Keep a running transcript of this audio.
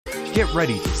Get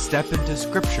ready to step into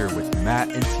Scripture with Matt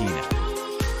and Tina.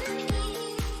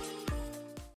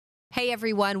 Hey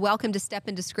everyone, welcome to Step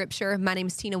Into Scripture. My name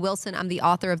is Tina Wilson. I'm the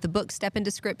author of the book Step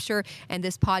Into Scripture, and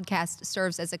this podcast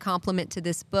serves as a complement to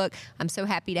this book. I'm so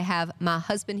happy to have my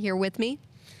husband here with me.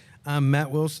 I'm Matt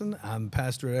Wilson. I'm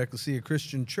pastor at Ecclesia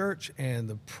Christian Church and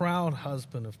the proud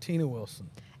husband of Tina Wilson.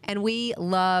 And we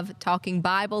love talking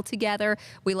Bible together.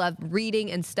 We love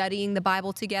reading and studying the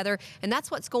Bible together. And that's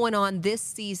what's going on this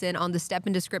season on the Step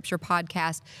Into Scripture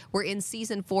podcast. We're in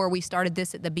season 4. We started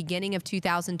this at the beginning of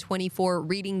 2024,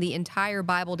 reading the entire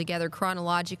Bible together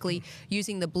chronologically,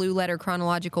 using the Blue Letter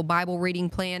Chronological Bible Reading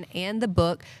Plan and the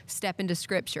book Step Into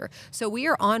Scripture. So we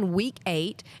are on week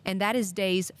 8, and that is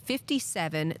days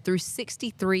 57 through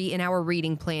 63 in our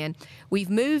reading plan.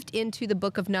 We've moved into the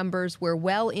book of Numbers. We're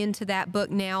well into that book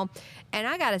now. And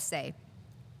I got to say,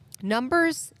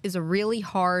 Numbers is a really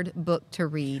hard book to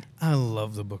read. I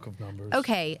love the book of Numbers.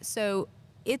 Okay, so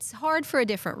it's hard for a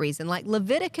different reason. Like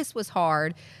Leviticus was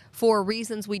hard for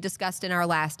reasons we discussed in our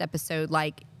last episode,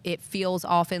 like it feels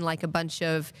often like a bunch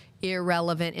of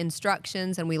irrelevant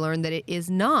instructions, and we learned that it is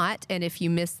not. And if you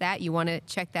missed that, you want to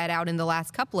check that out in the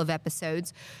last couple of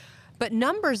episodes. But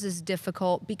Numbers is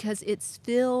difficult because it's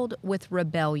filled with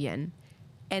rebellion.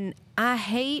 And I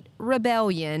hate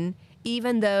rebellion,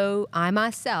 even though I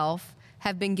myself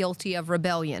have been guilty of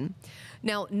rebellion.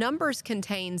 Now, Numbers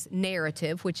contains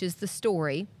narrative, which is the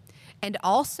story, and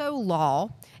also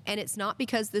law. And it's not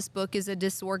because this book is a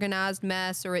disorganized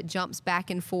mess or it jumps back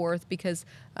and forth because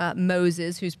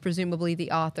Moses, who's presumably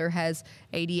the author, has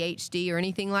ADHD or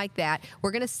anything like that.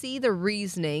 We're going to see the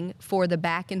reasoning for the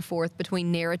back and forth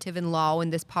between narrative and law in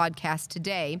this podcast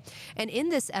today. And in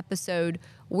this episode,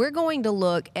 we're going to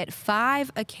look at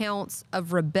 5 accounts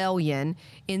of rebellion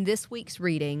in this week's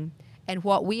reading and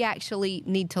what we actually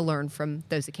need to learn from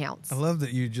those accounts. I love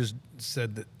that you just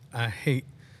said that I hate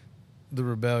the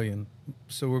rebellion.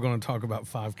 So we're going to talk about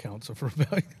 5 counts of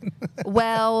rebellion.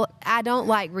 Well, I don't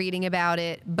like reading about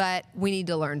it, but we need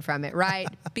to learn from it, right?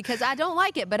 Because I don't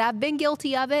like it, but I've been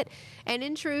guilty of it. And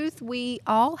in truth, we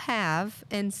all have.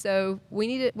 And so we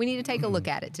need to take a look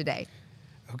at it today.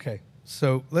 Okay.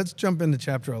 So let's jump into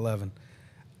chapter 11.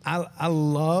 I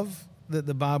love that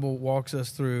the Bible walks us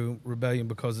through rebellion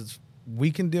because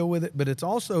we can deal with it, but it's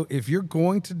also, if you're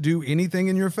going to do anything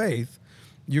in your faith,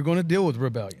 you're going to deal with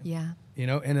rebellion. Yeah. You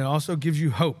know, and it also gives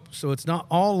you hope. So it's not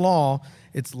all law,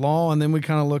 it's law. And then we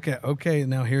kind of look at, okay,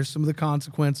 now here's some of the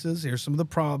consequences, here's some of the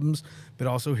problems, but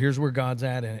also here's where God's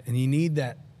at in it. And you need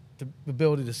that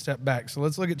ability to step back. So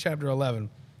let's look at chapter 11.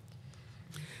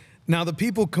 Now the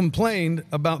people complained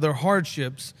about their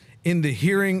hardships in the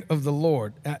hearing of the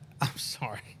Lord. I'm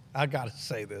sorry, I got to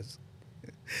say this.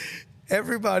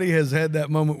 Everybody has had that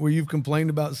moment where you've complained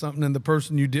about something and the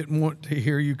person you didn't want to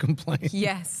hear you complain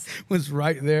Yes. was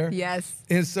right there. Yes.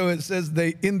 And so it says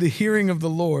they in the hearing of the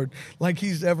Lord, like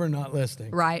he's ever not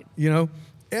listening. Right. You know,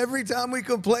 every time we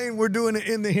complain, we're doing it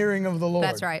in the hearing of the Lord.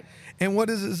 That's right. And what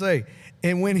does it say?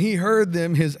 And when he heard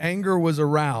them, his anger was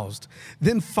aroused.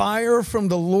 Then fire from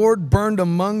the Lord burned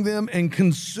among them and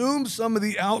consumed some of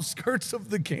the outskirts of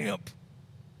the camp.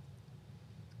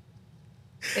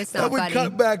 It's not I would funny.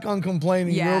 cut back on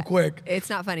complaining real quick. It's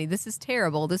not funny. This is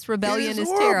terrible. This rebellion is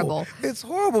horrible. terrible. It's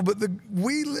horrible, but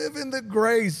we live in the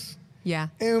grace. Yeah.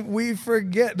 And we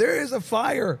forget there is a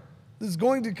fire that's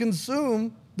going to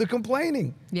consume the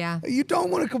complaining. Yeah. You don't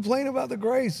want to complain about the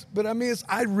grace, but I mean,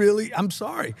 I'm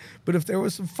sorry, but if there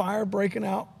was some fire breaking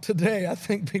out today, I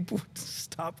think people would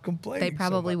stop complaining. They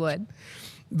probably would.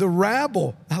 The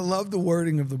rabble, I love the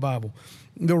wording of the Bible.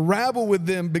 The rabble with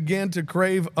them began to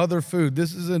crave other food.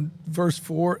 This is in verse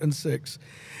 4 and 6.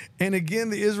 And again,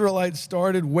 the Israelites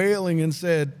started wailing and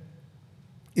said,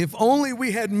 if only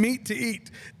we had meat to eat.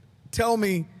 Tell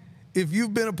me, if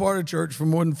you've been a part of church for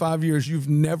more than 5 years, you've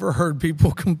never heard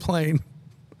people complain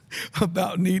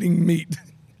about needing meat.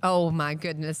 Oh, my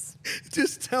goodness.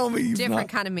 Just tell me you've Different not.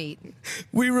 kind of meat.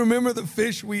 We remember the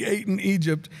fish we ate in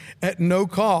Egypt at no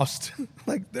cost.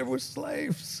 Like there were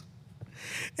slaves.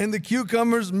 And the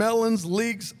cucumbers, melons,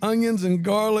 leeks, onions, and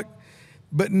garlic.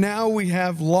 But now we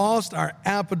have lost our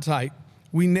appetite.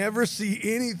 We never see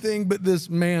anything but this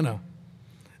manna.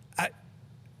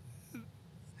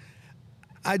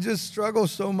 I just struggle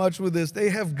so much with this. They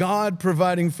have God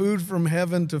providing food from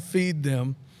heaven to feed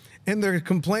them. And they're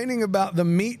complaining about the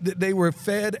meat that they were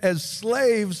fed as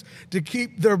slaves to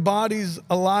keep their bodies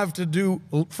alive to do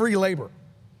free labor.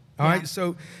 All right,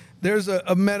 so there's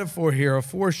a metaphor here, a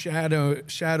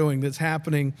foreshadowing that's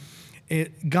happening.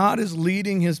 God is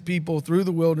leading his people through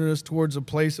the wilderness towards a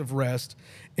place of rest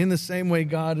in the same way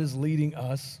God is leading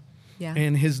us. Yeah.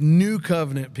 and his new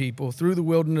covenant people through the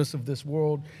wilderness of this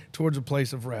world towards a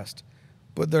place of rest.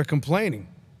 But they're complaining.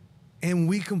 And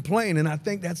we complain. And I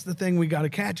think that's the thing we got to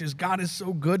catch is God is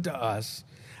so good to us.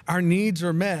 Our needs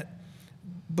are met,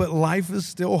 but life is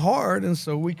still hard. And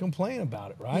so we complain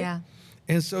about it, right? Yeah.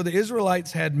 And so the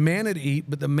Israelites had manna to eat,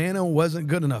 but the manna wasn't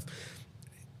good enough.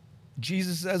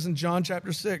 Jesus says in John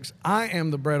chapter 6, I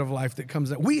am the bread of life that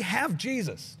comes out. We have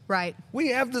Jesus. Right. We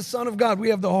have the Son of God. We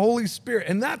have the Holy Spirit.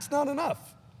 And that's not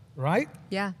enough, right?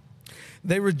 Yeah.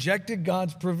 They rejected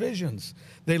God's provisions.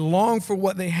 They longed for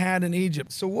what they had in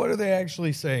Egypt. So what are they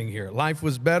actually saying here? Life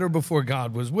was better before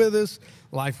God was with us.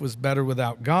 Life was better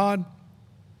without God.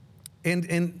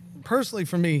 And personally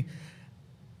for me,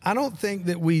 I don't think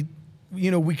that we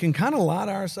can kind of lie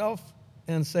to ourselves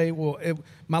and say, well,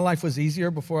 my life was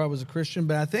easier before I was a Christian.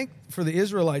 But I think for the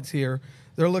Israelites here,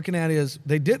 they're looking at it as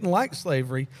they didn't like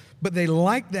slavery, but they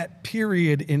liked that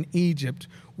period in Egypt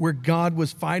where God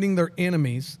was fighting their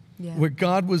enemies, where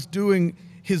God was doing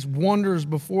his wonders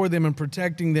before them and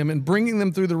protecting them and bringing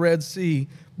them through the Red Sea,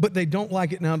 but they don't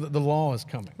like it now that the law is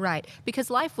coming. Right. Because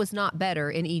life was not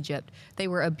better in Egypt. They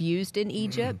were abused in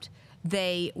Egypt.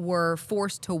 They were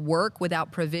forced to work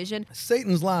without provision.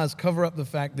 Satan's lies cover up the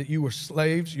fact that you were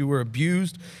slaves, you were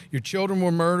abused, your children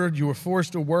were murdered, you were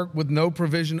forced to work with no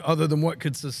provision other than what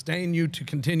could sustain you to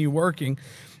continue working.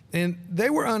 And they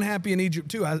were unhappy in Egypt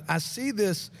too. I see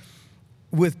this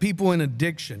with people in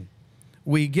addiction.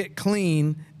 We get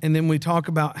clean and then we talk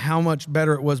about how much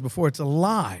better it was before. It's a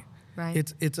lie.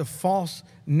 Right. It's a false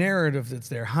narrative that's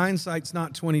there. Hindsight's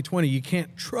not 20/20. You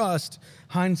can't trust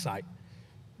hindsight.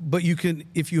 But you can,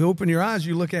 if you open your eyes,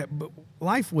 you look at, but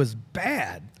life was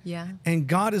bad. Yeah. And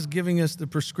God is giving us the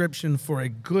prescription for a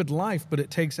good life, but it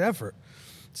takes effort.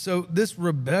 So this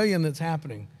rebellion that's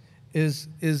happening is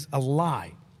a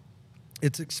lie.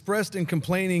 It's expressed in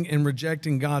complaining and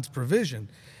rejecting God's provision.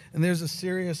 And there's a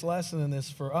serious lesson in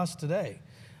this for us today.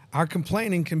 Our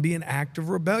complaining can be an act of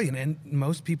rebellion, and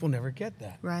most people never get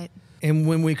that. Right. And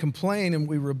when we complain and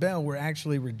we rebel, we're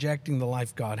actually rejecting the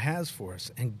life God has for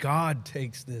us. And God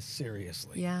takes this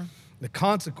seriously. Yeah. The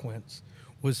consequence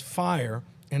was fire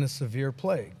and a severe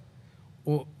plague.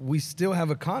 Well, we still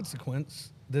have a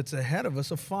consequence that's ahead of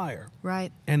us, of fire.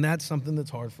 Right. And that's something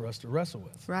that's hard for us to wrestle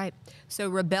with. Right. So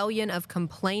rebellion of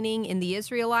complaining in the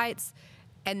Israelites.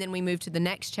 And then we move to the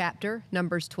next chapter,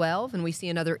 Numbers 12, and we see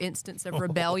another instance of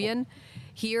rebellion.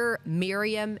 Here,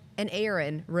 Miriam and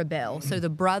Aaron rebel. So the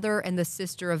brother and the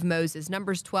sister of Moses.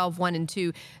 Numbers 12, 1 and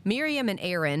 2. Miriam and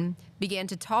Aaron began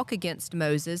to talk against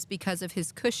Moses because of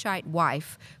his Cushite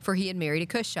wife, for he had married a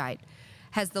Cushite.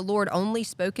 Has the Lord only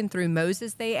spoken through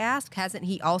Moses, they asked? Hasn't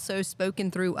he also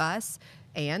spoken through us?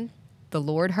 And the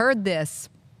Lord heard this.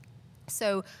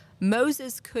 So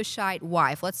Moses' Cushite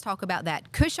wife. Let's talk about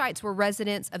that. Cushites were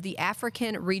residents of the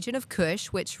African region of Cush,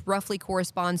 which roughly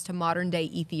corresponds to modern-day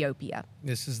Ethiopia.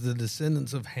 This is the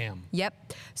descendants of Ham.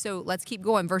 Yep. So let's keep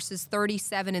going. Verses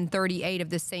 37 and 38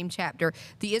 of this same chapter.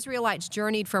 The Israelites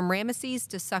journeyed from Ramesses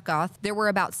to Succoth. There were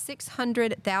about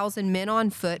 600,000 men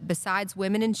on foot, besides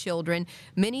women and children.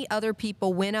 Many other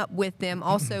people went up with them,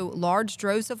 also large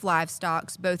droves of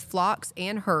livestock, both flocks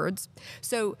and herds.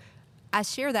 So I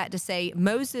share that to say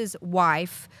Moses'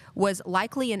 wife was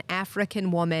likely an African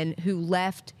woman who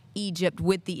left Egypt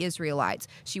with the Israelites.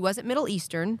 She wasn't Middle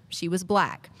Eastern, she was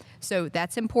black. So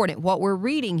that's important. What we're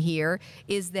reading here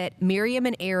is that Miriam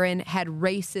and Aaron had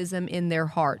racism in their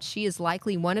hearts. She is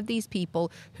likely one of these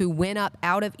people who went up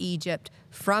out of Egypt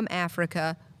from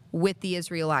Africa with the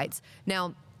Israelites.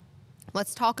 Now,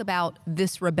 let's talk about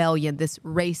this rebellion, this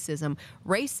racism.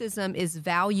 Racism is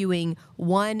valuing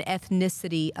one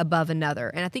ethnicity above another.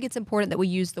 And I think it's important that we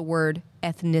use the word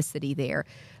ethnicity there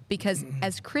because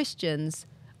as Christians,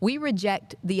 we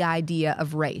reject the idea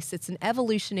of race. It's an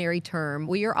evolutionary term.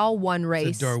 We are all one race.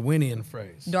 It's a Darwinian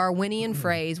phrase. Darwinian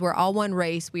phrase. We're all one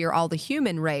race. We are all the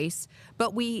human race,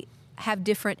 but we have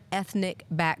different ethnic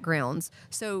backgrounds.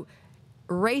 So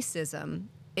racism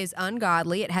is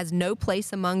ungodly. It has no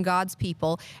place among God's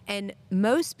people. And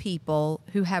most people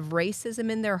who have racism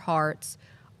in their hearts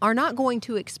are not going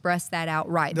to express that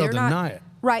outright. They'll deny it.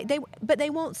 Right. But they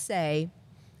won't say,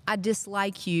 I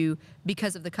dislike you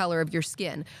because of the color of your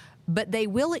skin. But they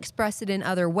will express it in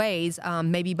other ways,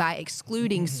 maybe by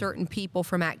excluding certain people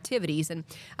from activities. And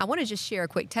I want to just share a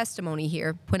quick testimony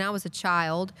here. When I was a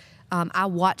child, I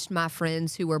watched my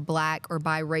friends who were black or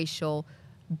biracial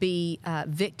be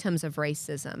victims of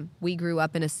racism. We grew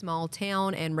up in a small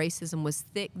town and racism was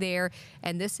thick there.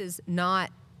 And this is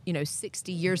not,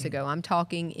 60 years ago. I'm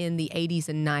talking in the 80s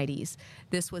and 90s.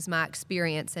 This was my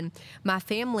experience. And my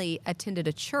family attended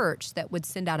a church that would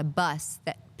send out a bus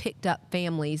that picked up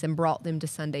families and brought them to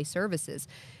Sunday services.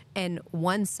 And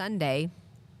one Sunday,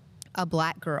 a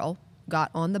black girl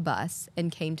got on the bus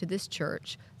and came to this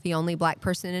church, the only black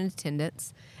person in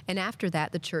attendance. And after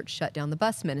that, the church shut down the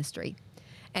bus ministry.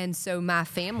 And so my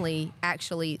family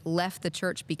actually left the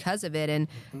church because of it. And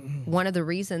one of the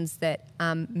reasons that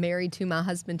I'm married to my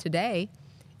husband today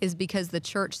is because the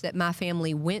church that my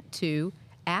family went to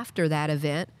after that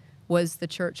event was the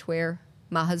church where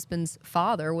my husband's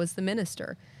father was the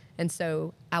minister. And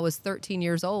so I was 13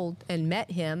 years old and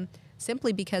met him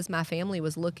simply because my family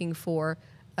was looking for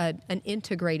an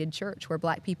integrated church where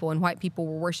black people and white people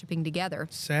were worshiping together.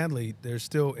 Sadly, there's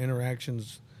still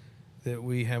interactions that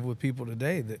we have with people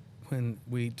today that when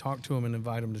we talk to them and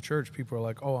invite them to church, people are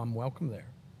like, oh, I'm welcome there.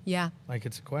 Yeah. Like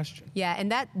it's a question. Yeah,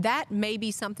 and that may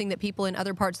be something that people in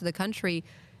other parts of the country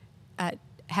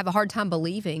have a hard time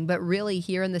believing, but really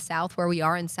here in the South, where we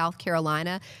are in South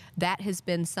Carolina, that has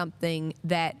been something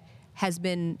that has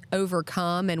been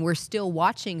overcome, and we're still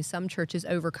watching some churches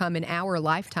overcome in our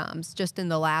lifetimes, just in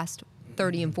the last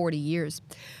 30 and 40 years.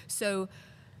 So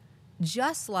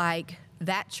just like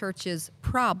that church's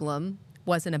problem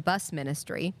wasn't a bus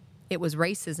ministry, it was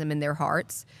racism in their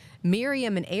hearts.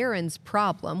 Miriam and Aaron's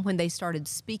problem when they started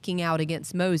speaking out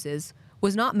against Moses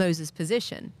was not Moses'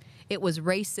 position. It was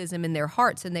racism in their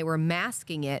hearts, and they were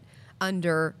masking it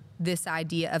under this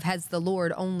idea of, has the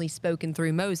Lord only spoken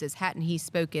through Moses? Hadn't he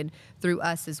spoken through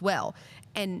us as well?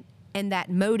 And that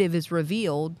motive is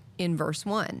revealed in verse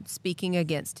 1, speaking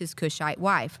against his Cushite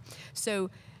wife.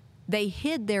 So they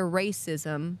hid their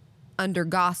racism under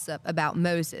gossip about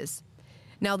Moses.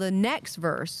 Now the next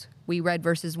verse, we read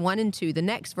verses 1 and 2. The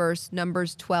next verse,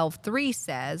 Numbers 12:3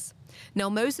 says, now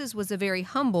Moses was a very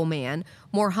humble man,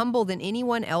 more humble than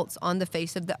anyone else on the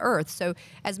face of the earth. So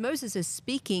as Moses is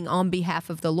speaking on behalf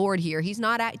of the Lord here, he's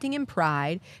not acting in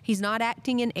pride. He's not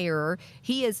acting in error.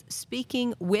 He is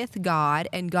speaking with God,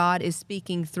 and God is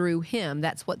speaking through him.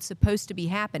 That's what's supposed to be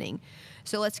happening.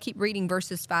 So let's keep reading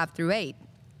verses 5-8.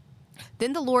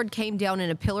 Then the Lord came down in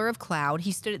a pillar of cloud.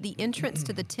 He stood at the entrance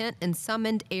to the tent and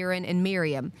summoned Aaron and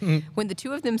Miriam. When the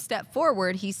two of them stepped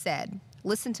forward, he said,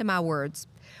 listen to my words.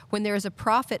 When there is a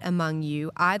prophet among you,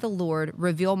 I, the Lord,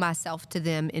 reveal myself to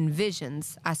them in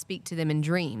visions. I speak to them in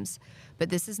dreams. But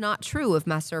this is not true of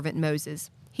my servant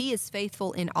Moses. He is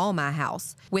faithful in all my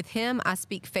house. With him I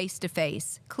speak face to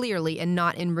face, clearly and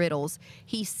not in riddles.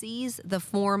 He sees the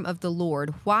form of the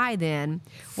Lord. Why then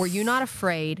were you not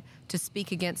afraid to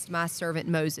speak against my servant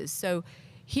Moses? So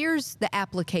here's the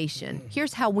application.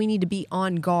 Here's how we need to be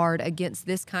on guard against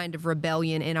this kind of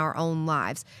rebellion in our own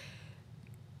lives.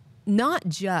 Not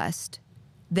just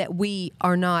that we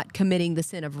are not committing the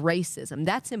sin of racism.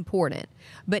 That's important.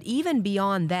 But even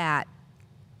beyond that,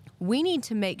 we need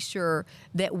to make sure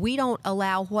that we don't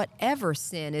allow whatever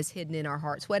sin is hidden in our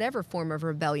hearts, whatever form of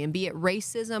rebellion, be it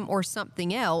racism or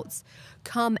something else,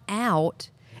 come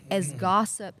out as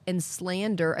gossip and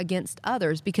slander against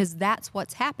others, because that's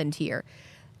what's happened here.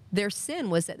 Their sin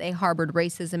was that they harbored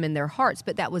racism in their hearts,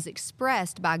 but that was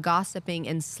expressed by gossiping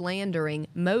and slandering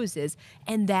Moses,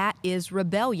 and that is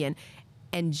rebellion.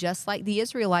 And just like the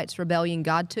Israelites' rebellion,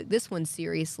 God took this one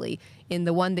seriously. In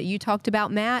the one that you talked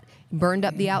about, Matt, burned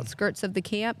up the outskirts of the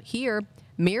camp. Here,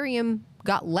 Miriam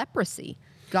got leprosy.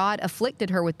 God afflicted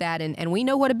her with that, and we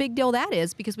know what a big deal that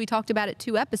is because we talked about it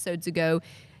 2 episodes ago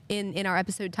in our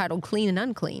episode titled Clean and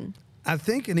Unclean. I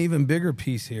think an even bigger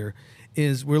piece here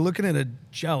is we're looking at a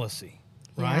jealousy,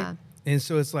 right? Yeah. And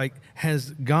so it's like,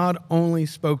 has God only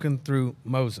spoken through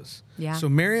Moses? Yeah. So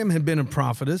Miriam had been a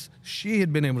prophetess. She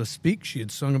had been able to speak. She had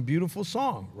sung a beautiful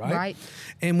song, right? Right.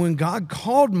 And when God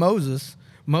called Moses,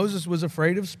 Moses was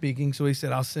afraid of speaking. So he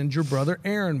said, I'll send your brother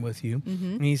Aaron with you.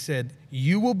 And he said,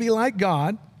 you will be like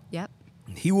God. Yep.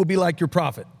 He will be like your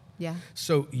prophet. Yeah.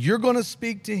 So you're going to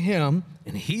speak to him,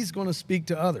 and he's going to speak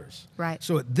to others. Right.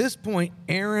 So at this point,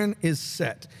 Aaron is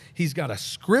set. He's got a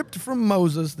script from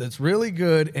Moses that's really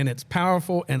good, and it's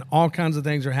powerful, and all kinds of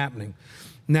things are happening.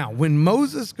 Now, when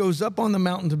Moses goes up on the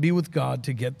mountain to be with God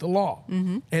to get the law,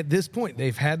 at this point,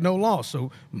 they've had no law. So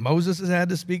Moses has had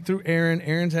to speak through Aaron.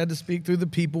 Aaron's had to speak through the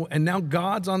people. And now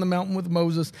God's on the mountain with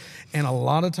Moses. And a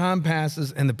lot of time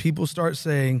passes, and the people start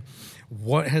saying,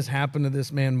 what has happened to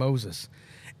this man Moses?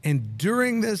 And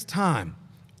during this time,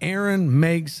 Aaron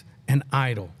makes an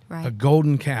idol, right, a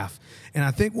golden calf. And I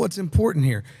think what's important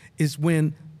here is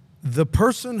when the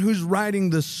person who's writing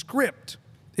the script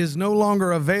is no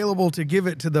longer available to give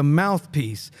it to the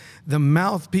mouthpiece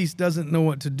doesn't know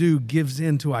what to do, gives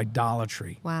in to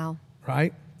idolatry. Wow.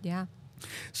 Right? Yeah.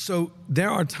 So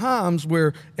there are times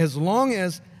where as long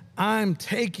as I'm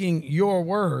taking your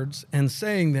words and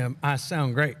saying them, I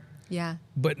sound great. Yeah.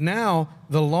 But now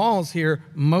the laws here,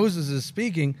 Moses is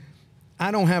speaking.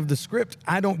 I don't have the script.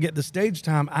 I don't get the stage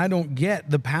time. I don't get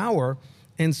the power.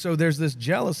 And so there's this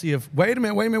jealousy of, wait a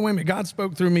minute. God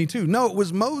spoke through me too. No, it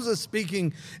was Moses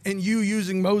speaking and you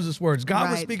using Moses' words. God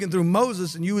was Right. speaking through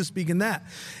Moses and you was speaking that.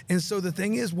 And so the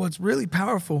thing is, what's really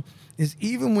powerful is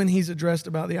even when he's addressed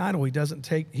about the idol, he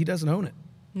doesn't own it.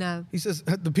 No. He says,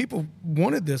 the people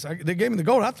wanted this. They gave me the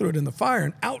gold. I threw it in the fire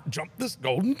and out jumped this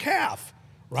golden calf,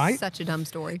 right? Such a dumb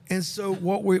story. And so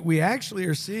what we actually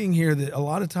are seeing here that a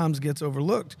lot of times gets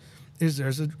overlooked is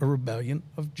there's a rebellion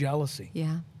of jealousy.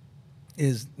 Yeah.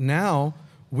 Is now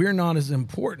we're not as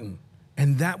important.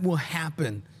 And that will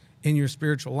happen in your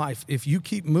spiritual life. If you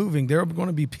keep moving, there are going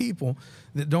to be people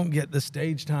that don't get the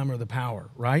stage time or the power,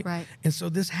 right? Right. And so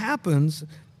this happens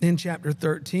in chapter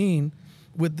 13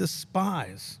 with the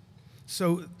spies.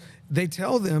 So they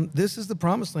tell them, this is the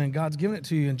promised land. God's given it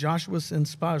to you. And Joshua sends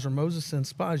spies, or Moses sends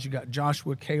spies. You got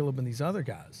Joshua, Caleb, and these other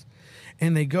guys.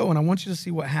 And they go, and I want you to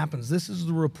see what happens. This is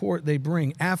the report they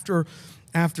bring after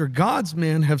God's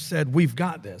men have said, we've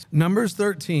got this. Numbers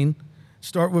 13,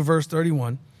 start with verse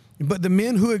 31. But the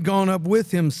men who had gone up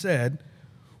with him said,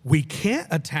 we can't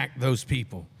attack those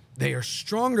people. They are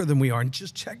stronger than we are. And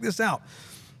just check this out.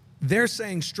 They're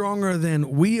saying stronger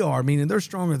than we are, meaning they're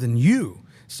stronger than you.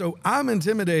 So I'm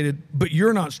intimidated, but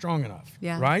you're not strong enough,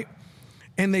 Yeah. right?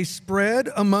 And they spread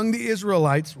among the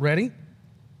Israelites, ready?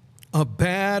 A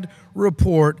bad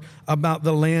report about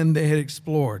the land they had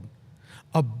explored.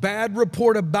 A bad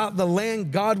report about the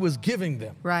land God was giving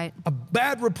them. Right. A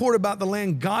bad report about the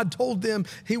land God told them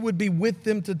he would be with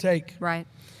them to take. Right.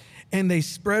 And they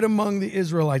spread among the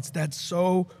Israelites. That's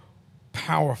so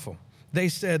powerful. They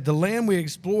said, the land we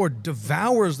explored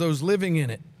devours those living in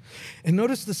it. And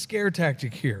notice the scare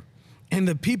tactic here. And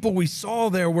the people we saw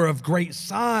there were of great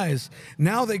size.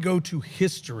 Now they go to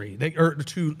history, or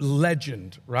to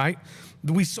legend, right?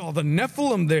 We saw the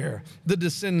Nephilim there, the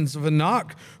descendants of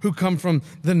Enoch who come from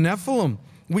the Nephilim.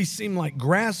 We seem like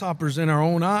grasshoppers in our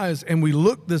own eyes, and we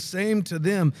look the same to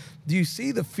them. Do you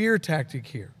see the fear tactic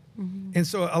here? Mm-hmm. And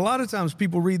so a lot of times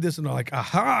people read this and they're like,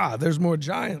 aha, there's more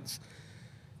giants.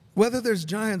 Whether there's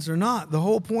giants or not, the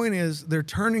whole point is they're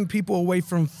turning people away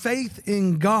from faith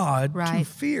in God to Right.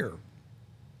 fear.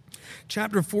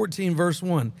 Chapter 14, verse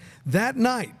 1. That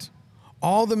night,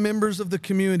 all the members of the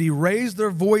community raised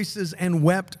their voices and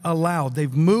wept aloud.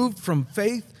 They've moved from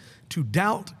faith to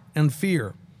doubt and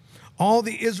fear. All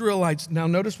the Israelites, now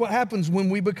notice what happens when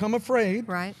we become afraid.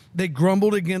 Right. They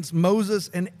grumbled against Moses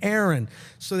and Aaron.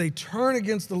 So they turn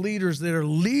against the leaders that are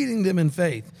leading them in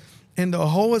faith. And the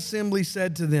whole assembly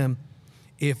said to them,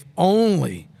 if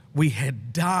only we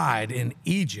had died in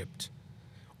Egypt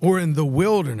or in the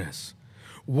wilderness.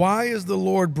 Why is the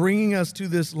Lord bringing us to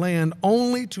this land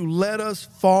only to let us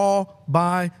fall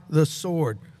by the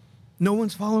sword? No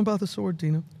one's fallen by the sword,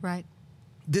 Tina. Right.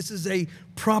 This is a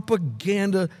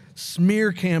propaganda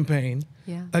smear campaign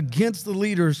Yeah. against the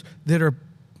leaders that are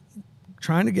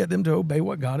trying to get them to obey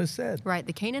what God has said. Right.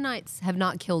 The Canaanites have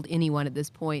not killed anyone at this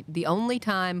point. The only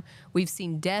time we've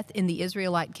seen death in the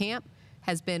Israelite camp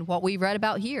has been what we read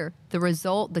about here. The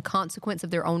result, the consequence of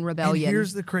their own rebellion. And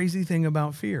here's the crazy thing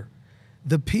about fear.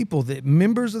 The people, that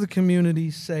members of the community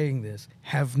saying this,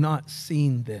 have not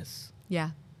seen this.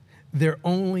 Yeah. They're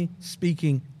only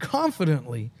speaking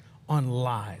confidently on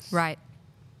lies. Right.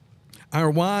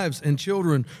 Our wives and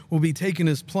children will be taken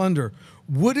as plunder.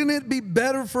 Wouldn't it be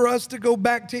better for us to go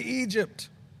back to Egypt?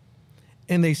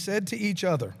 And they said to each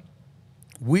other,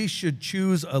 we should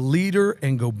choose a leader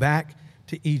and go back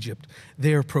to Egypt.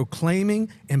 They are proclaiming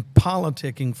and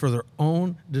politicking for their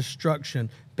own destruction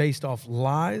based off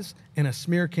lies and a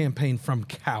smear campaign from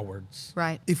cowards.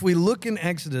 Right. If we look in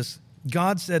Exodus,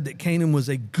 God said that Canaan was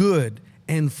a good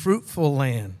and fruitful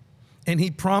land, and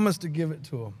he promised to give it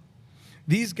to them.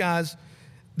 These guys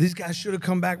should have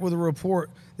come back with a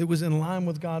report that was in line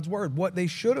with God's word. What they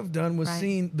should have done was Right.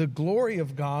 seen the glory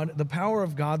of God, the power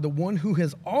of God, the one who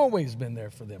has always been there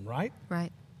for them, right?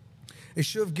 Right. They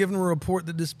should have given a report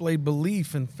that displayed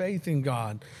belief and faith in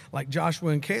God, like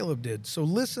Joshua and Caleb did. So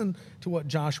listen to what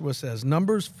Joshua says.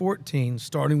 Numbers 14,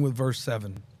 starting with verse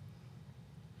 7.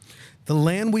 The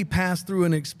land we passed through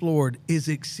and explored is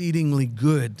exceedingly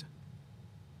good.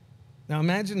 Now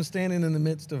imagine standing in the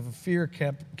midst of a fear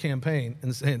campaign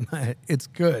and saying, it's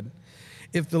good.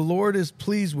 If the Lord is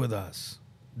pleased with us,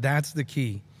 that's the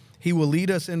key. He will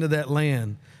lead us into that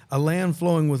land, a land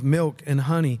flowing with milk and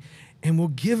honey, and will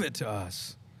give it to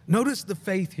us. Notice the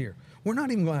faith here. We're not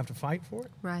even going to have to fight for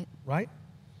it, Right. right?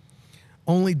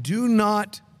 Only do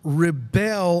not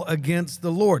rebel against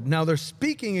the Lord. Now they're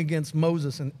speaking against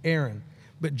Moses and Aaron,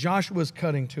 but Joshua's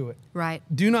cutting to it. Right.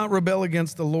 Do not rebel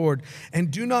against the Lord,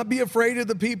 and do not be afraid of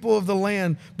the people of the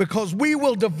land, because we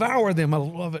will devour them. I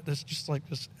love it. It's just like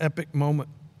this epic moment.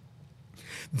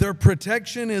 Their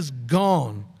protection is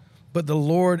gone, but the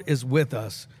Lord is with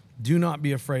us. Do not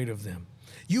be afraid of them.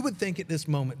 You would think at this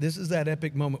moment, this is that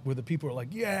epic moment where the people are like,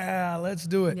 yeah, let's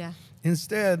do it. Yeah.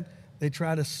 Instead, they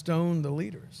try to stone the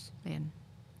leaders. Man.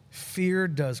 Fear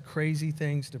does crazy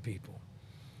things to people.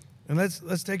 And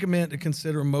let's take a minute to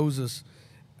consider Moses.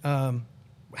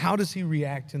 How does he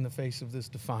react in the face of this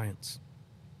defiance?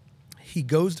 He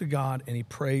goes to God and he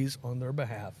prays on their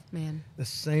behalf. Man. The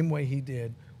same way he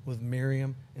did with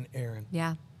Miriam and Aaron.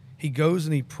 Yeah. He goes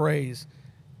and he prays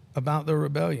about their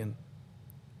rebellion.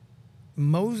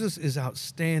 Moses is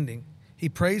outstanding. He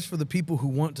prays for the people who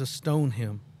want to stone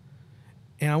him.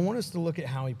 And I want us to look at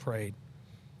how he prayed.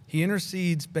 He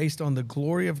intercedes based on the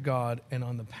glory of God and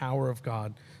on the power of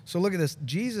God. So look at this.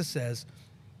 Jesus says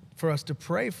for us to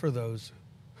pray for those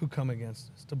who come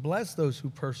against us, to bless those who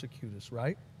persecute us,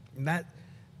 right? And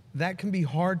that can be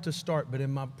hard to start, but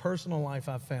in my personal life,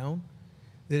 I've found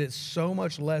that it's so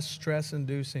much less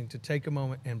stress-inducing to take a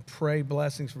moment and pray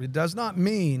blessings for. It does not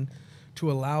mean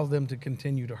to allow them to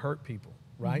continue to hurt people,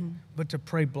 right? Mm-hmm. But to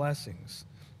pray blessings.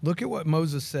 Look at what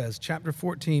Moses says, chapter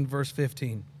 14, verse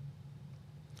 15.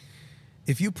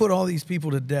 If you put all these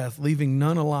people to death, leaving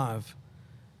none alive,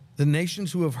 the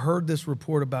nations who have heard this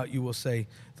report about you will say,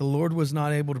 the Lord was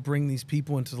not able to bring these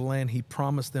people into the land he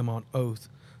promised them on oath,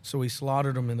 so he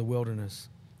slaughtered them in the wilderness.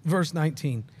 Verse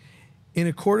 19, in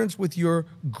accordance with your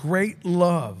great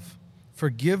love,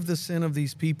 forgive the sin of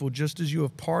these people, just as you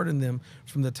have pardoned them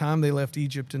from the time they left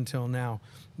Egypt until now.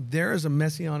 There is a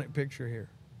messianic picture here.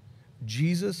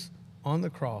 Jesus on the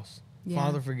cross,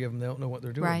 Father, forgive them. They don't know what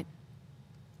they're doing. Right.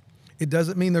 It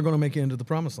doesn't mean they're going to make it into the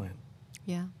promised land.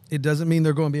 Yeah. It doesn't mean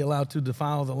they're going to be allowed to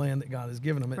defile the land that God has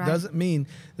given them. It Right. doesn't mean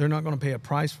they're not going to pay a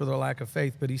price for their lack of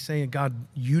faith, but he's saying, God,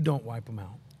 you don't wipe them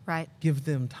out. Right. Give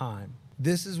them time.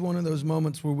 This is one of those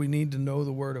moments where we need to know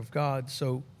the word of God.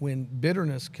 So when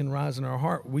bitterness can rise in our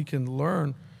heart, we can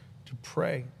learn to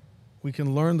pray. We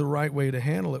can learn the right way to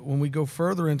handle it. When we go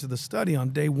further into the study on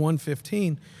day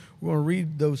 115, we're going to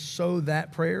read those so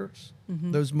that prayers,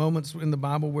 those moments in the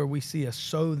Bible where we see a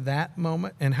so that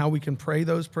moment and how we can pray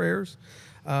those prayers.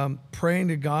 Praying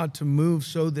to God to move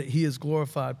so that he is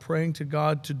glorified, praying to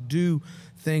God to do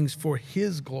things for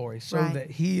his glory so Right.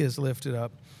 that he is lifted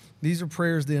up. These are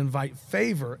prayers that invite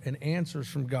favor and answers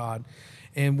from God.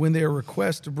 And when they are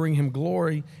requests to bring him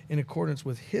glory in accordance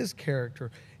with his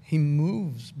character, he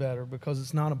moves better because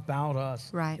it's not about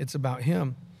us. Right. It's about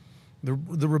him. The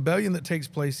rebellion that takes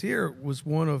place here was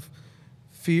one of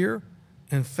fear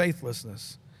and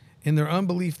faithlessness. In their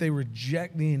unbelief, they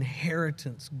reject the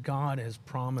inheritance God has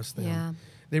promised them. Yeah.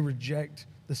 They reject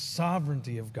the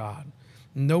sovereignty of God.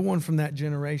 No one from that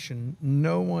generation,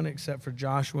 no one except for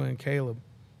Joshua and Caleb,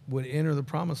 would enter the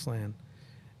promised land.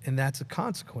 And that's a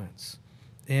consequence.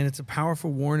 And it's a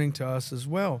powerful warning to us as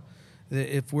well,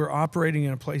 that if we're operating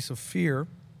in a place of fear,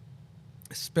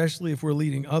 especially if we're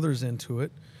leading others into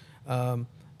it, and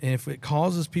if it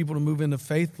causes people to move into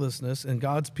faithlessness and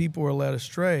God's people are led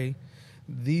astray,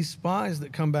 these spies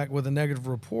that come back with a negative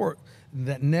report,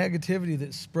 that negativity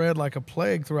that spread like a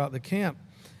plague throughout the camp,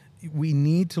 we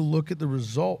need to look at the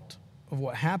result of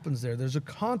what happens there. There's a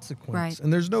consequence, Right.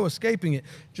 and there's no escaping it.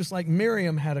 Just like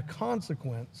Miriam had a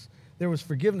consequence, there was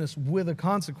forgiveness with a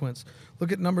consequence.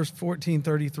 Look at Numbers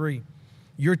 14:33.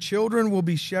 Your children will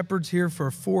be shepherds here for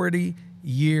 40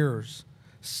 years,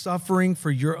 suffering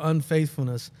for your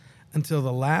unfaithfulness until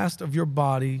the last of your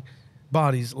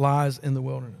bodies lies in the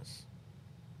wilderness.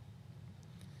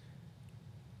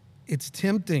 It's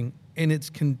tempting and it's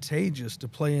contagious to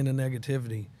play into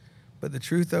negativity. But the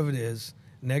truth of it is,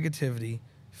 negativity,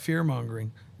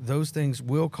 fear-mongering, those things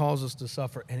will cause us to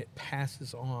suffer, and it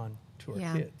passes on to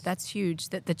our kids. That's huge.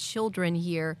 That the children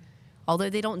here, although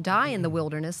they don't die in the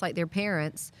wilderness like their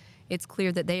parents, it's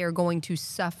clear that they are going to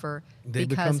suffer They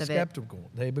because become of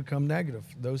skeptical. They become negative.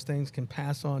 Those things can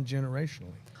pass on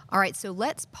generationally. All right, so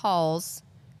let's pause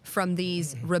from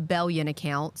these rebellion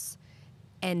accounts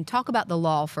and talk about the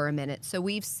law for a minute. So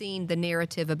we've seen the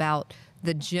narrative about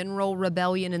the general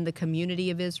rebellion in the community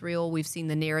of Israel. We've seen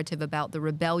the narrative about the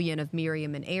rebellion of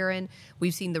Miriam and Aaron.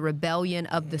 We've seen the rebellion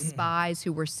of the spies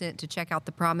who were sent to check out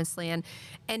the promised land.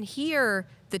 And here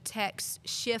the text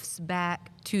shifts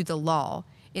back to the law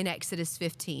in Exodus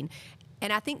 15.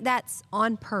 And I think that's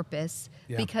on purpose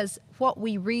because what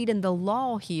we read in the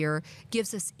law here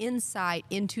gives us insight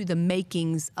into the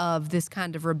makings of this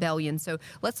kind of rebellion. So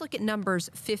let's look at Numbers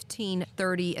 15,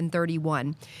 30, and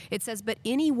 31. It says, but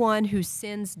anyone who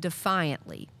sins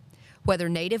defiantly whether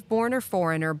native born or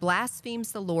foreigner,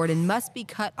 blasphemes the Lord and must be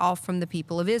cut off from the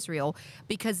people of Israel,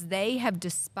 because they have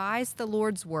despised the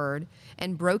Lord's word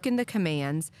and broken the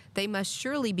commands. They must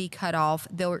surely be cut off.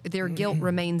 Their guilt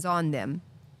remains on them.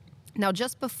 Now,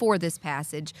 just before this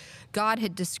passage, God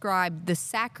had described the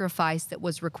sacrifice that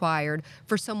was required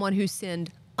for someone who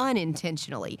sinned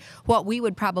unintentionally, what we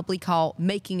would probably call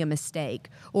making a mistake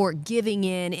or giving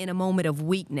in a moment of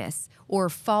weakness or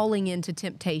falling into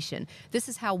temptation. This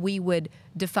is how we would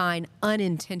define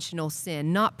unintentional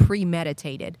sin, not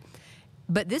premeditated.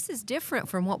 But this is different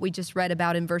from what we just read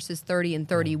about in verses 30 and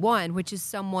 31, which is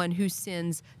someone who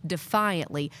sins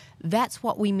defiantly. That's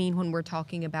what we mean when we're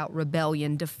talking about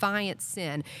rebellion, defiant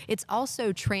sin. It's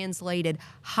also translated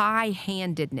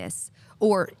high-handedness,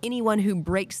 or anyone who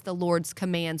breaks the Lord's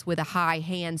commands with a high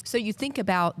hand. So you think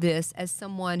about this as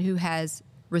someone who has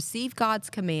received God's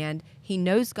command, he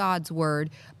knows God's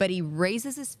word, but he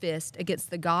raises his fist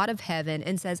against the God of heaven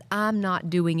and says, I'm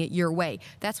not doing it your way.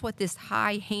 That's what this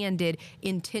high-handed,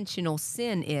 intentional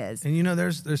sin is. And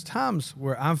there's times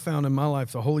where I've found in my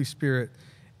life the Holy Spirit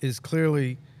is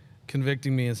clearly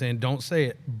convicting me and saying, don't say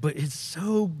it, but it's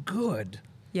so good.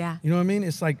 Yeah. You know what I mean?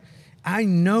 It's like, I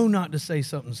know not to say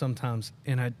something sometimes,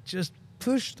 and I just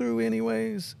push through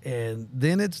anyways, and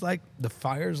then it's like the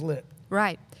fire's lit.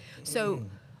 Right. So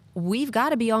we've got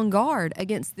to be on guard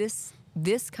against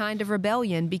this kind of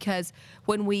rebellion, because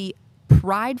when we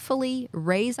pridefully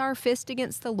raise our fist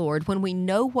against the Lord, when we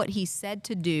know what he said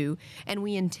to do, and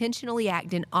we intentionally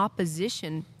act in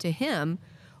opposition to him,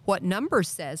 what Numbers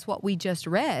says, what we just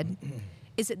read,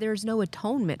 is that there's no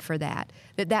atonement for that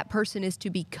person is to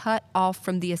be cut off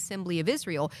from the assembly of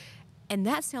Israel. And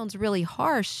that sounds really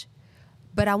harsh,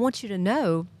 but I want you to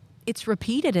know it's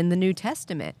repeated in the New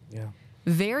Testament. Yeah.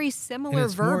 Very similar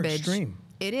it's verbiage. More extreme.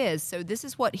 It is. So this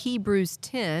is what Hebrews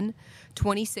 10,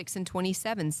 26 and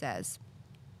 27 says.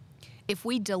 If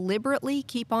we deliberately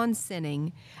keep on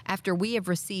sinning after we have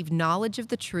received knowledge of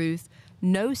the truth,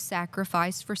 no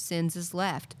sacrifice for sins is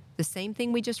left. The same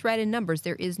thing we just read in Numbers,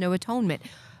 there is no atonement,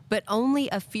 but only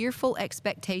a fearful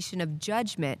expectation of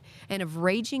judgment and of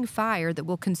raging fire that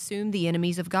will consume the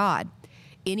enemies of God.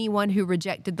 Anyone who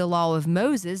rejected the law of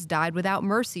Moses died without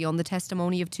mercy on the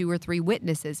testimony of 2 or 3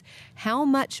 witnesses. How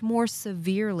much more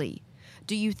severely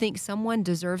do you think someone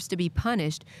deserves to be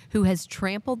punished who has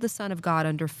trampled the Son of God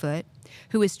underfoot,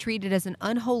 who has treated as an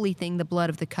unholy thing the blood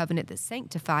of the covenant that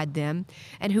sanctified them,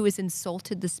 and who has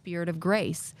insulted the Spirit of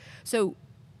grace? So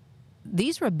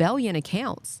these rebellion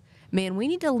accounts, man, we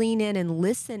need to lean in and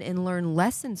listen and learn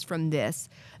lessons from this.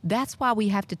 That's why we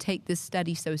have to take this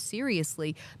study so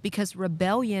seriously, because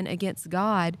rebellion against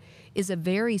God is a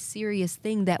very serious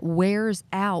thing that wears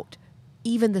out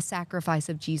even the sacrifice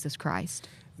of Jesus Christ.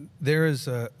 There is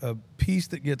a piece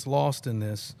that gets lost in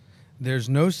this. There's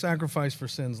no sacrifice for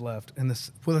sins left. And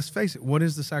let's face it, what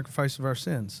is the sacrifice of our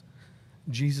sins?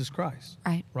 Jesus Christ.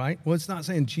 Right? Well, it's not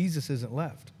saying Jesus isn't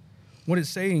left. What it's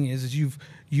saying is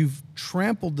you've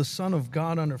trampled the Son of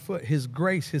God underfoot, his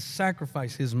grace, his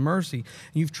sacrifice, his mercy. And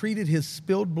you've treated his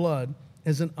spilled blood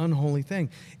as an unholy thing.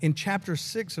 In chapter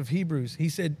 6 of Hebrews, he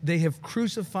said, they have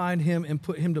crucified him and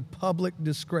put him to public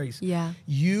disgrace. Yeah.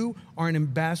 You are an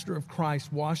ambassador of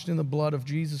Christ, washed in the blood of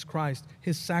Jesus Christ.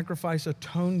 His sacrifice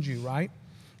atoned you, right?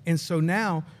 And so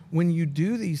now, when you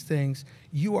do these things,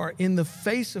 you are in the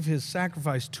face of his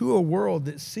sacrifice to a world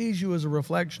that sees you as a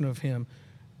reflection of him,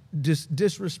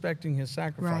 disrespecting his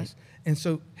sacrifice. Right. And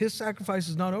so his sacrifice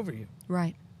is not over you.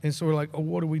 Right. And so we're like, oh,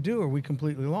 what do we do? Are we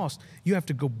completely lost? You have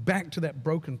to go back to that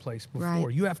broken place before.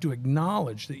 Right. You have to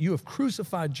acknowledge that you have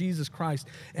crucified Jesus Christ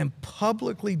and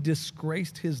publicly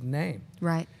disgraced his name.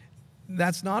 Right.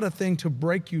 That's not a thing to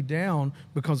break you down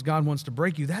because God wants to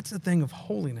break you. That's a thing of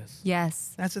holiness.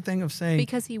 Yes. That's a thing of saying,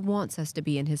 because he wants us to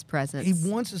be in his presence. he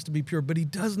wants us to be pure, but he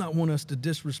does not want us to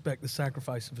disrespect the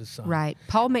sacrifice of his Son. Right.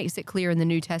 Paul makes it clear in the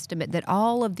New Testament that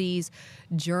all of these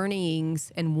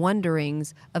journeyings and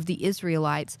wanderings of the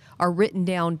Israelites are written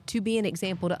down to be an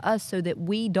example to us so that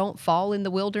we don't fall in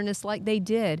the wilderness like they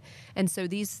did. And so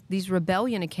these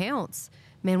rebellion accounts,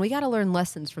 man, we got to learn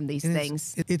lessons from these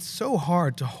things. It's so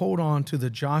hard to hold on to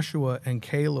the Joshua and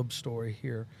Caleb story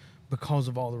here because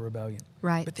of all the rebellion.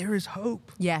 Right. But there is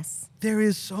hope. Yes. There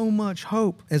is so much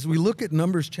hope. As we look at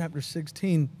Numbers chapter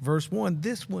 16, verse 1,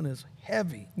 this one is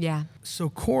heavy. Yeah. So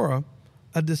Korah,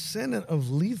 a descendant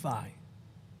of Levi,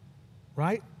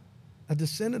 right? A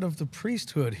descendant of the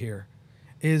priesthood here,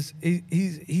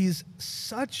 he's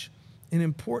such an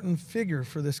important figure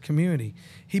for this community.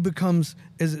 He becomes,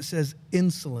 as it says,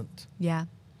 insolent. Yeah.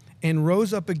 And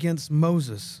rose up against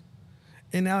Moses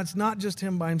And now it's not just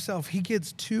him by himself. He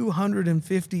gets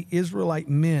 250 Israelite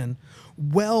men,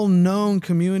 well-known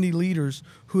community leaders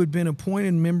who had been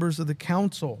appointed members of the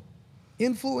council.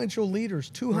 Influential leaders,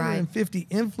 250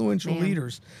 influential Man.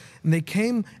 leaders. And they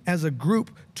came as a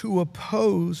group to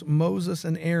oppose Moses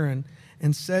and Aaron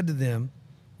and said to them,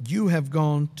 "You have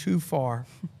gone too far."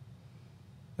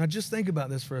 Now just think about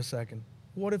this for a second.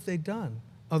 What have they done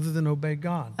other than obey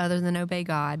God? Other than obey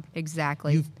God.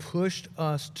 Exactly. You've pushed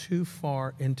us too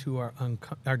far into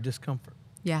our discomfort.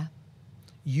 Yeah.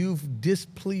 You've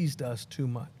displeased us too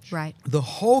much. Right. The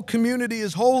whole community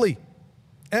is holy,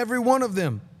 every one of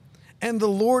them, and the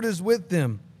Lord is with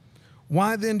them.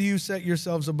 Why then do you set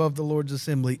yourselves above the Lord's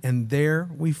assembly? And there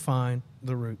we find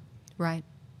the root. Right.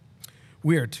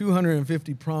 We are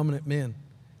 250 prominent men,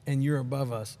 and you're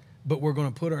above us, but we're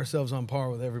going to put ourselves on par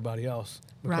with everybody else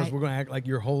because Right. we're going to act like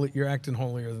you're holy. You're acting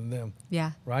holier than them.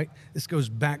 Yeah. Right? This goes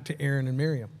back to Aaron and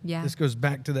Miriam. Yeah. This goes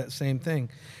back to that same thing.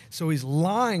 So he's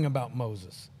lying about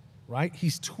Moses, right?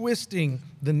 He's twisting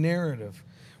the narrative.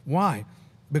 Why?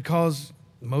 Because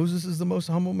Moses is the most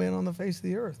humble man on the face of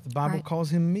the earth. The Bible Right. calls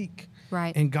him meek.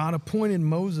 Right. And God appointed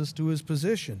Moses to his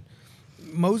position.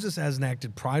 Moses hasn't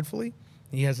acted pridefully.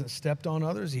 He hasn't stepped on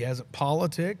others. He hasn't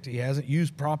politicked. He hasn't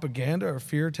used propaganda or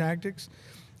fear tactics.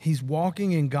 He's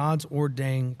walking in God's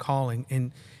ordained calling.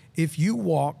 And if you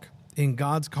walk in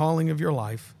God's calling of your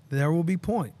life, there will be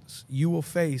points. You will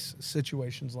face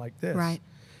situations like this. Right.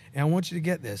 And I want you to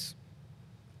get this.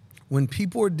 When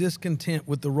people are discontent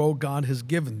with the role God has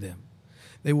given them,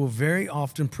 they will very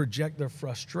often project their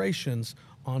frustrations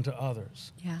onto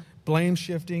others. Yeah. Blame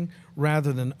shifting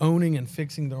rather than owning and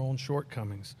fixing their own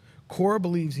shortcomings. Korah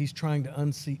believes he's trying to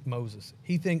unseat Moses.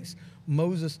 He thinks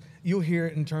Moses, you'll hear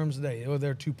it in terms today, oh,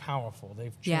 they're too powerful,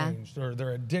 they've Yeah. changed, or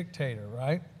they're a dictator,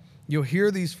 right? You'll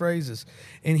hear these phrases.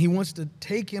 And he wants to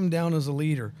take him down as a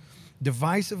leader.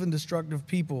 Divisive and destructive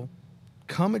people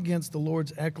come against the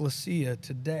Lord's ecclesia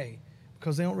today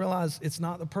because they don't realize it's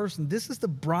not the person. This is the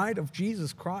bride of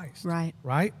Jesus Christ. Right.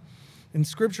 Right? And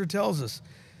Scripture tells us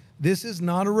this is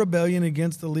not a rebellion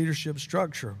against the leadership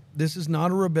structure. This is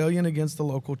not a rebellion against the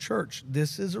local church.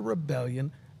 This is a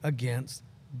rebellion against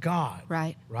God.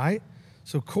 Right. Right?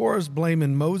 So Korah's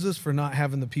blaming Moses for not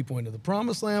having the people into the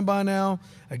promised land by now.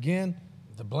 Again,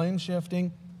 the blame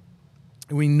shifting.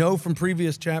 And we know from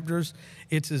previous chapters,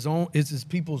 it's his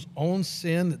people's own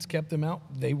sin that's kept them out.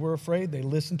 They were afraid. They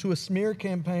listened to a smear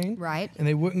campaign. Right. And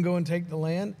they wouldn't go and take the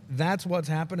land. That's what's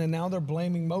happened. And now they're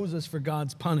blaming Moses for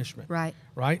God's punishment. Right.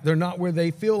 Right? They're not where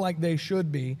they feel like they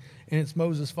should be, and it's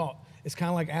Moses' fault. It's kind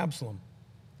of like Absalom.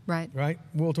 Right. Right?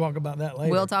 We'll talk about that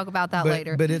later. We'll talk about that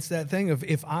later. But it's that thing of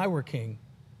if I were king,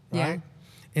 right? Yeah.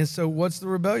 And so what's the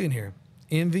rebellion here?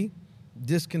 Envy,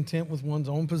 discontent with one's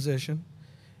own position,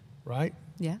 right?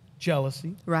 Yeah.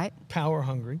 Jealousy, Right. power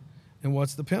hungry. And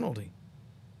what's the penalty?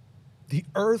 The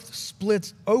earth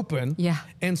splits open Yeah.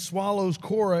 and swallows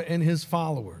Korah and his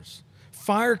followers.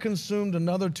 Fire consumed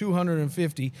another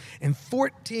 250, and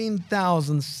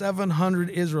 14,700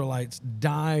 Israelites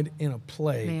died in a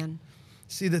plague. Man.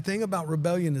 See, the thing about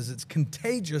rebellion is it's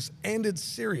contagious and it's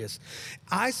serious.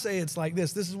 I say it's like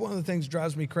this. This is one of the things that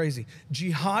drives me crazy.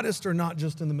 Jihadists are not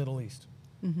just in the Middle East.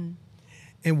 Mm-hmm.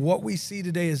 And what we see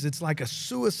today is it's like a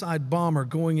suicide bomber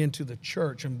going into the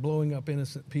church and blowing up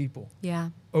innocent people Yeah.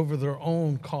 over their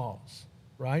own cause,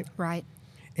 right? Right.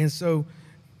 And so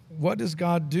what does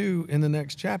God do in the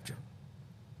next chapter?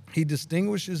 He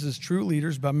distinguishes his true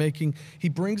leaders by he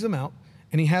brings them out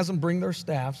and he has them bring their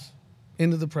staffs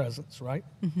into the presence, right?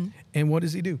 Mm-hmm. And what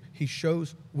does he do? He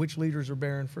shows which leaders are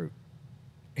bearing fruit.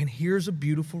 And here's a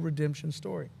beautiful redemption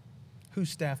story. Whose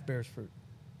staff bears fruit?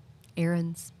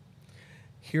 Aaron's.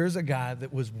 Here's a guy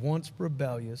that was once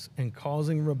rebellious and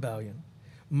causing rebellion.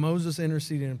 Moses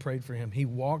interceded and prayed for him. He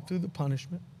walked through the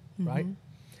punishment, right?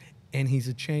 And he's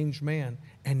a changed man.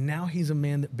 And now he's a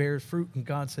man that bears fruit. And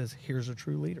God says, here's a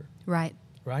true leader, Right.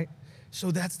 right? So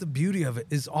that's the beauty of it,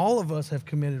 is all of us have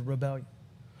committed rebellion.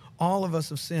 All of us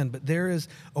have sinned. But there is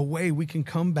a way we can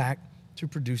come back to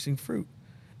producing fruit.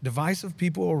 Divisive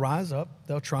people will rise up.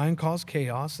 They'll try and cause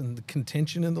chaos and the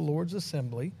contention in the Lord's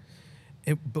assembly.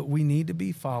 But we need to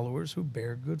be followers who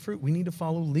bear good fruit. We need to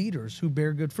follow leaders who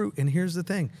bear good fruit. And here's the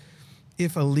thing.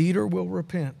 If a leader will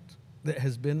repent that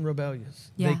has been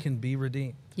rebellious, Yeah. they can be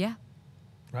redeemed, Yeah.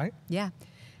 right? Yeah.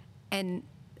 And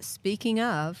speaking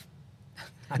of,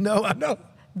 I know.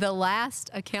 the last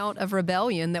account of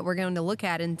rebellion that we're going to look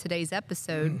at in today's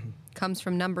episode comes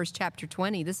from Numbers chapter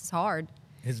 20. This is hard.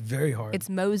 It's very hard. It's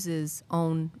Moses'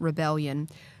 own rebellion.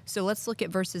 So let's look at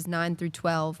verses 9 through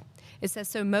 12. It says,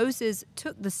 "So Moses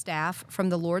took the staff from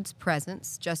the Lord's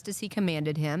presence, just as he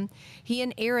commanded him. He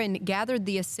and Aaron gathered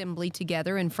the assembly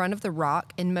together in front of the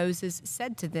rock, and Moses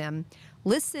said to them,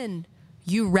 'Listen,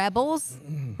 you rebels,'"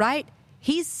 right?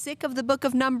 He's sick of the book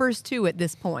of Numbers too at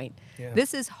this point. Yeah.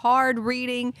 This is hard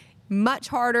reading, much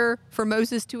harder for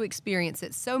Moses to experience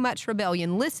it. So much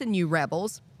rebellion. "Listen, you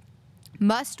rebels,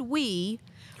 must we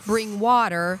bring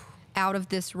water out of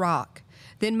this rock?"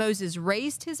 Then Moses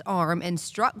raised his arm and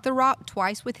struck the rock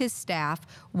twice with his staff.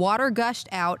 Water gushed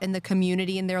out, and the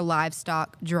community and their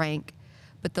livestock drank.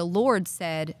 But the Lord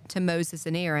said to Moses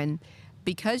and Aaron,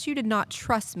 "Because you did not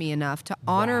trust me enough to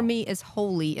honor me as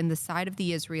holy in the sight of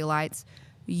the Israelites,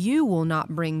 you will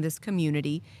not bring this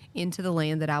community into the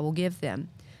land that I will give them."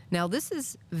 Now, this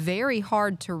is very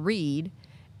hard to read,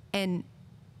 and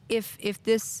if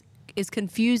this is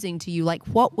confusing to you, like,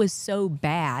 what was so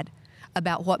bad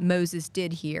about what Moses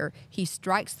did here? He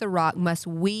strikes the rock. "Must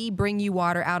we bring you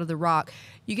water out of the rock?"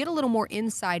 You get a little more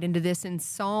insight into this in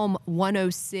Psalm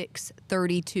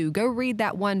 106:32. Go read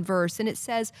that one verse, and it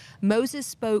says, "Moses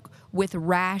spoke with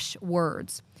rash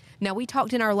words." Now, we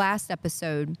talked in our last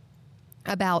episode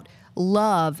about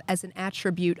love as an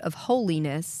attribute of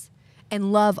holiness,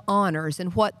 and love honors.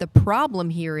 And what the problem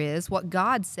here is, what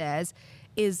God says,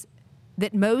 is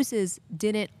that Moses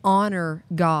didn't honor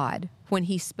God when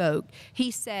he spoke.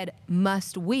 He said,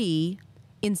 "Must we,"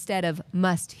 instead of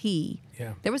 "must he."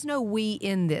 Yeah. There was no "we"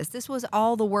 in this. This was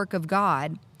all the work of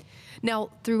God. Now,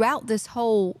 throughout this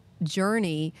whole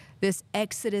journey, this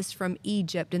exodus from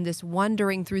Egypt and this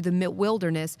wandering through the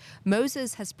wilderness,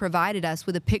 Moses has provided us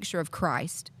with a picture of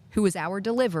Christ, who is our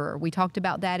deliverer. We talked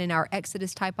about that in our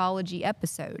Exodus typology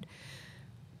episode.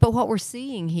 But what we're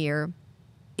seeing here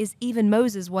is even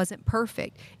Moses wasn't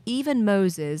perfect. Even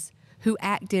Moses, who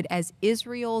acted as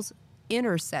Israel's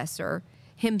intercessor,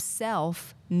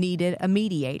 himself needed a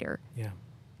mediator. Yeah.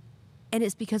 And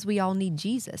it's because we all need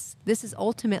Jesus. This is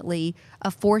ultimately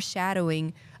a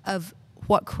foreshadowing of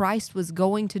what Christ was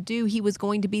going to do. He was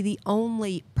going to be the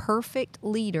only perfect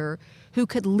leader who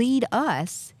could lead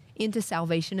us into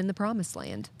salvation in the promised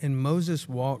land. And Moses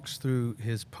walks through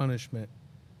his punishment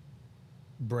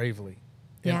bravely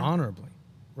and Yeah. honorably,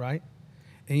 right?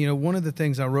 And, you know, one of the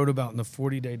things I wrote about in the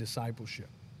 40-day discipleship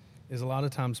is a lot of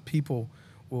times people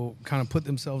will kind of put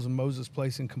themselves in Moses'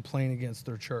 place and complain against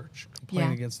their church, complain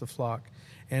Yeah. against the flock.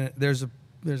 And there's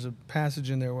a passage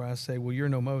in there where I say, well, you're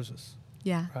no Moses,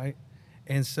 Yeah. right?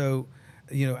 And so,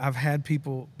 you know, I've had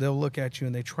people, they'll look at you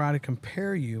and they try to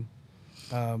compare you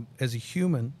as a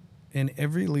human. And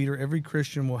every leader, every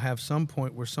Christian will have some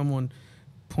point where someone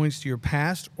points to your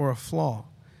past or a flaw.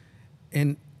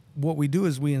 And what we do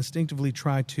is we instinctively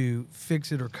try to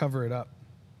fix it or cover it up.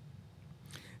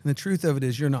 And the truth of it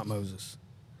is, you're not Moses.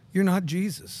 You're not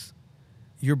Jesus.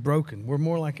 You're broken. We're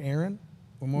more like Aaron.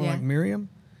 We're more Yeah. like Miriam.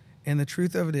 And the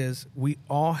truth of it is, we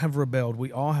all have rebelled.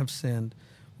 We all have sinned.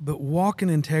 But walk in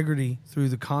integrity through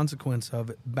the consequence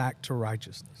of it back to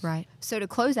righteousness. Right. So to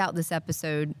close out this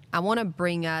episode, I want to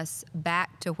bring us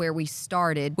back to where we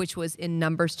started, which was in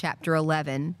Numbers chapter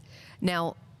 11.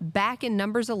 Now, back in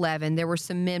Numbers 11, there were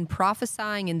some men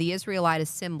prophesying in the Israelite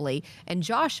assembly, and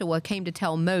Joshua came to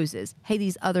tell Moses, hey,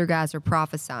 these other guys are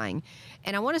prophesying.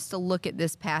 And I want us to look at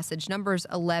this passage, Numbers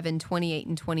 11, 28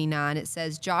 and 29. It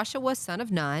says, "Joshua, son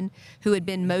of Nun, who had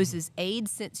been Moses' aide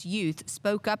since youth,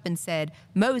 spoke up and said,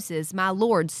 'Moses, my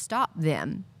Lord, stop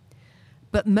them.'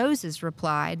 But Moses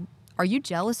replied, 'Are you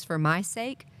jealous for my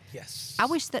sake? Yes. I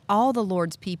wish that all the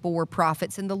Lord's people were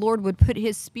prophets and the Lord would put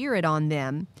his spirit on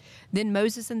them.' Then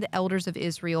Moses and the elders of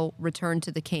Israel returned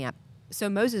to the camp." So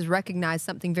Moses recognized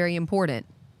something very important,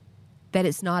 that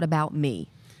it's not about me.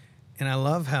 And I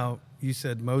love how you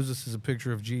said Moses is a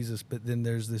picture of Jesus, but then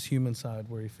there's this human side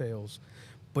where he fails.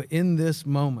 But in this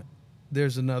moment,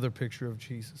 there's another picture of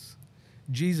Jesus.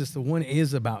 Jesus, the one,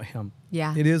 is about him.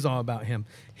 Yeah. It is all about him.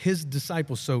 His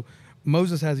disciples. So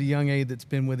Moses has a young aide that's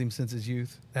been with him since his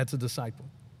youth. That's a disciple.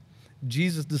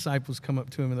 Jesus' disciples come up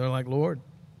to him and they're like, "Lord."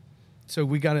 So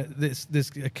we got this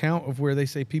account of where they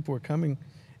say people are coming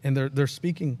and they're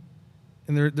speaking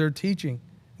and they're teaching.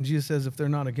 And Jesus says, if they're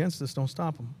not against us, don't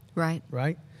stop them. Right.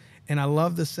 Right? And I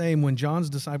love the same when John's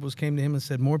disciples came to him and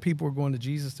said, more people are going to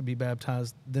Jesus to be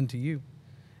baptized than to you.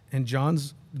 And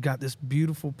John's got this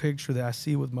beautiful picture that I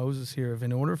see with Moses here of,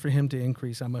 in order for him to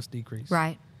increase, I must decrease.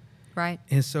 Right. Right.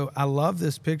 And so I love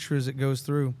this picture as it goes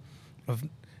through of,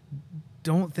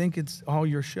 don't think it's all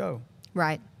your show.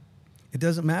 Right. It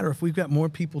doesn't matter if we've got more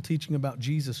people teaching about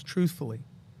Jesus truthfully.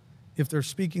 If they're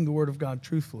speaking the word of God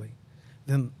truthfully,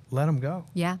 then let them go.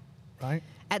 Yeah. right?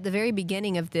 At the very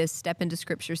beginning of this Step into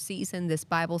Scripture season, this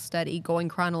Bible study, going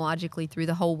chronologically through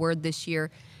the whole Word this year,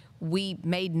 we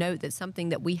made note that something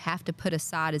that we have to put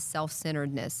aside is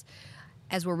self-centeredness.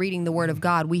 As we're reading the Word of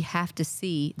God, we have to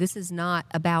see this is not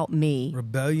about me.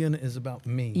 Rebellion is about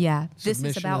me. Yeah, this is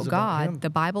Submission about God. him. The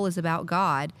Bible is about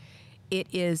God. It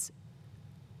is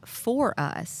for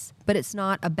us, but it's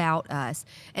not about us.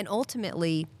 And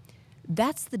ultimately,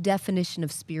 that's the definition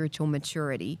of spiritual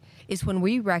maturity, is when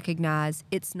we recognize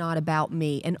it's not about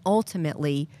me. And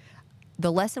ultimately,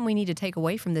 the lesson we need to take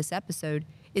away from this episode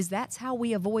is that's how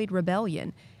we avoid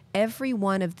rebellion. Every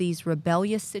one of these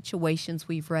rebellious situations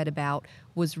we've read about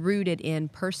was rooted in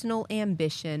personal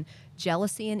ambition,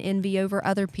 jealousy and envy over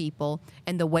other people.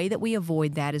 And the way that we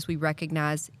avoid that is we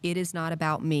recognize it is not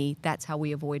about me. That's how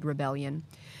we avoid rebellion.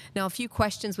 Now, a few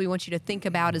questions we want you to think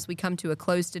about as we come to a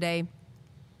close today.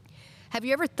 Have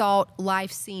you ever thought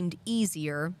life seemed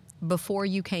easier before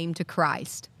you came to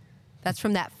Christ? That's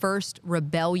from that first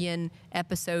rebellion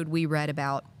episode we read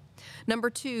about. Number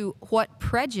 2, what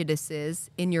prejudices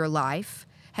in your life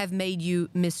have made you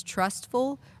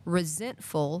mistrustful,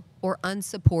 resentful, or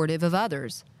unsupportive of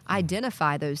others?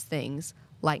 Identify those things,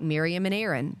 like Miriam and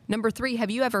Aaron. Number 3, have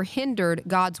you ever hindered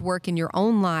God's work in your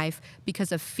own life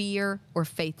because of fear or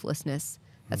faithlessness?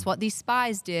 That's what these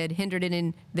spies did, hindered it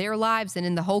in their lives and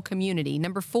in the whole community.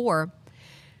 Number 4,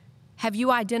 have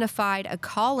you identified a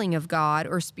calling of God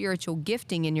or spiritual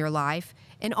gifting in your life,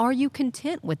 and are you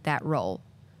content with that role?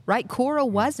 Right? Korah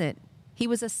wasn't. He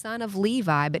was a son of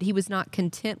Levi, but he was not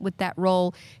content with that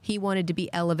role. He wanted to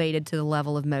be elevated to the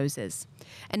level of Moses.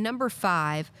 And number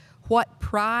 5, what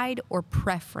pride or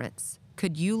preference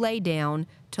could you lay down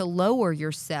to lower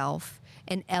yourself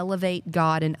and elevate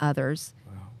God and others?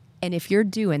 Wow. And if you're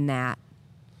doing that,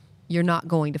 you're not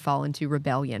going to fall into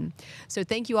rebellion. So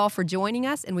thank you all for joining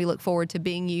us, and we look forward to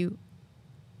being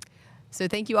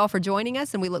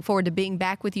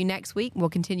back with you next week. We'll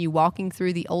continue walking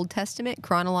through the Old Testament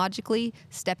chronologically,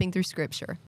 stepping through Scripture.